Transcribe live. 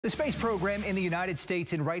The space program in the United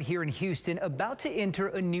States and right here in Houston about to enter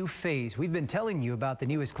a new phase. We've been telling you about the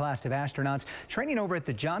newest class of astronauts training over at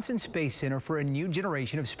the Johnson Space Center for a new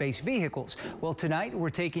generation of space vehicles. Well, tonight we're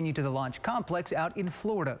taking you to the launch complex out in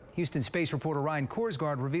Florida. Houston space reporter Ryan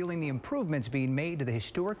Korsgaard revealing the improvements being made to the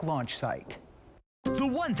historic launch site. The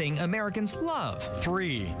one thing Americans love.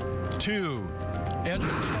 3, 2, engine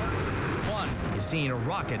start. 1. Is seeing a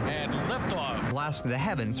rocket And liftoff. blast the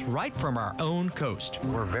heavens right from our own coast.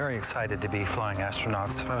 We're very excited to be flying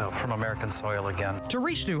astronauts from American soil again. To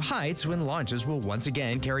reach new heights when launches will once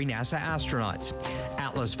again carry NASA astronauts.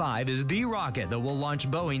 Atlas V is the rocket that will launch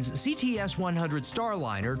Boeing's CTS-100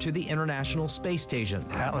 Starliner to the International Space Station.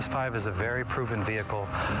 Atlas V is a very proven vehicle.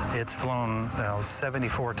 It's flown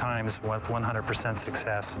 74 times with 100%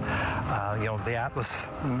 success. The Atlas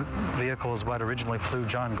vehicle is what originally flew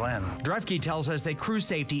John Glenn. Drefke tells us that crew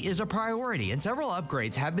safety is a priority and several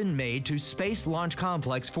upgrades have been made to Space Launch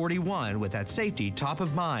Complex 41 with that safety top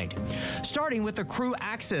of mind. Starting with the crew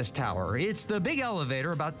access tower. It's the big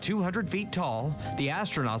elevator about 200 feet tall the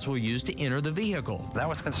astronauts will use to enter the vehicle. That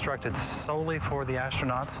was constructed solely for the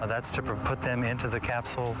astronauts. That's to put them into the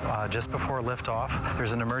capsule just before liftoff.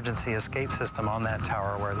 There's an emergency escape system on that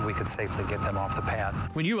tower where we could safely get them off the pad.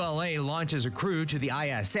 When ULA launches a crew to the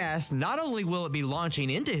ISS, not only will it be launching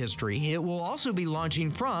into history, it will also be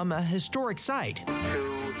launching from a historic site. 2,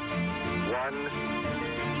 1,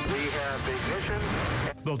 we have ignition.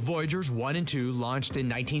 Both Voyagers 1 and 2 launched in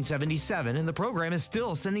 1977, and the program is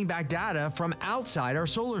still sending back data from outside our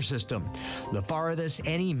solar system, the farthest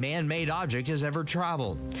any man-made object has ever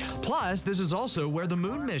traveled. Plus, this is also where the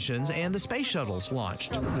moon missions and the space shuttles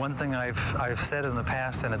launched. One thing I've said in the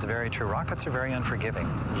past, and it's very true, rockets are very unforgiving.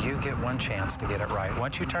 You get one chance to get it right.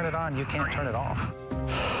 Once you turn it on, you can't turn it off.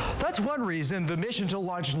 That's one reason the mission to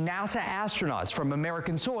launch NASA astronauts from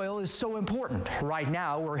American soil is so important. Right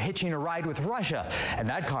now, we're hitching a ride with Russia, and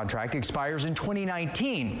that contract expires in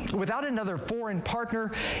 2019. Without another foreign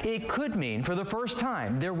partner, it could mean for the first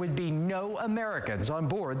time there would be no Americans on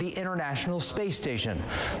board the International Space Station.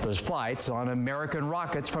 Those flights on American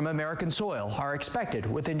rockets from American soil are expected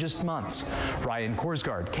within just months. Ryan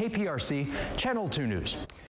Korsgaard, KPRC, Channel 2 News.